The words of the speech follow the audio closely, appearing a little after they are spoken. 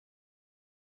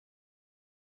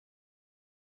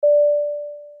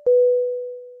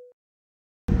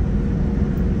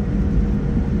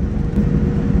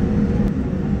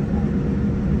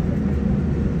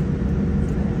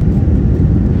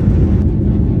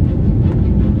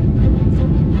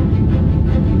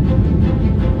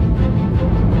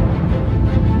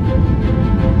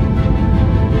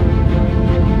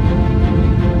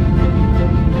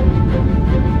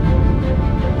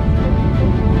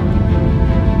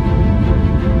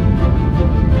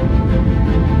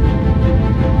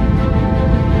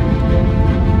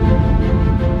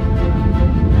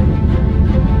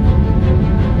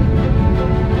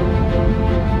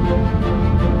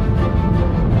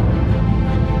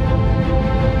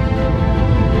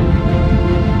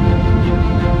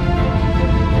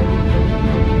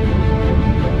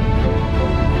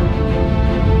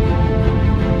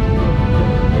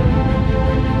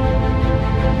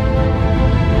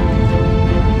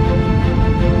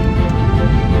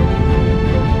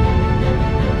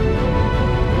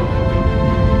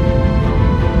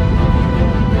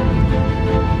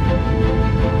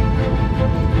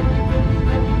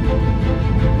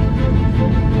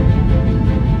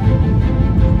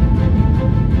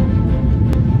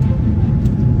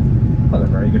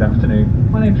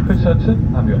My name's Chris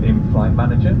Hudson. I'm your in-flight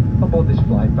manager aboard this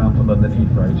flight bound for London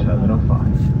Heathrow Terminal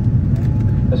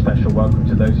 5. A special welcome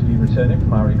to those of you returning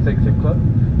from our Executive Club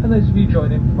and those of you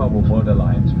joining from our World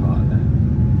Alliance partner.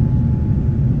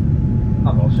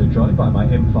 I'm also joined by my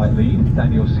in-flight lead,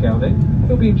 Daniel Skelding,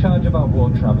 who'll be in charge of our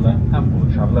Ward Traveller and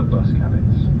Ward Traveller bus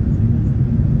cabins.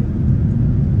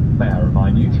 May I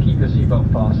remind you to keep your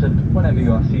seatbelt fastened whenever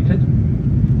you are seated.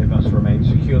 It must remain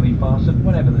securely fastened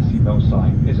whenever the seatbelt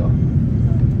sign is on.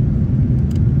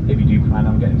 If you do plan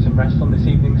on getting some rest on this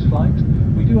evening's flight,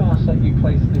 we do ask that you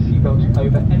place the seatbelts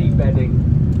over any bedding,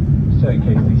 so in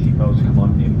case the seatbelts come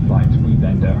on in flight, we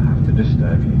then don't have to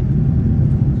disturb you.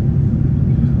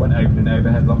 When opening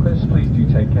overhead lockers, please do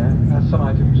take care, as some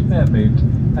items may have moved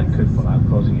and could fall out,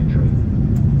 causing injury.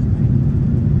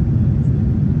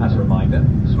 As a reminder,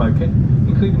 smoking,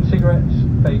 including cigarettes,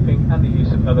 vaping and the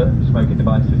use of other smoking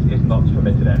devices is not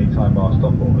permitted at any time whilst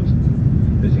on board.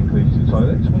 This includes the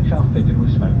toilets, which are fitted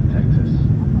with smoke detectors.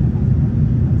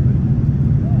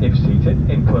 If seated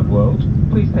in Club World,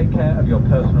 please take care of your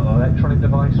personal electronic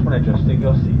device when adjusting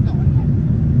your seat.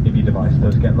 If your device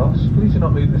does get lost, please do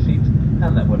not move the seat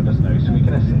and let one of us know so we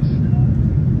can assist.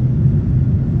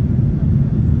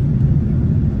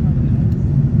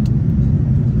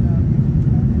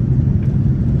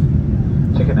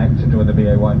 To connect and join the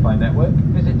BA Wi-Fi network,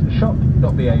 visit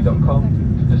shop.ba.com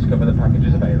to discover the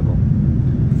packages available.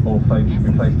 All phones should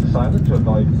be placed to silent to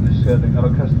avoid disturbing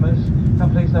other customers,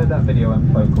 and please note that video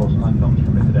and phone calls are not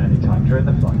permitted at any time during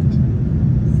the flight.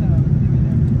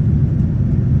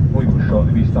 We will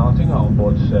shortly be starting our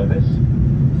onboard service.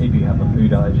 If you have a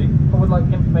food allergy or would like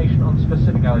information on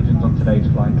specific allergens on today's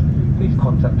flight, please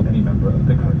contact any member of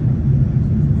the crew.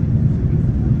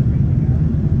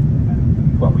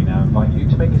 Well, we now invite you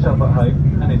to make yourself at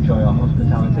home and enjoy our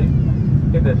hospitality.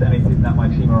 If there's anything that my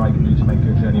team or I can do to make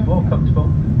your journey more comfortable,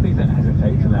 please don't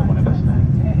hesitate to let one of us know.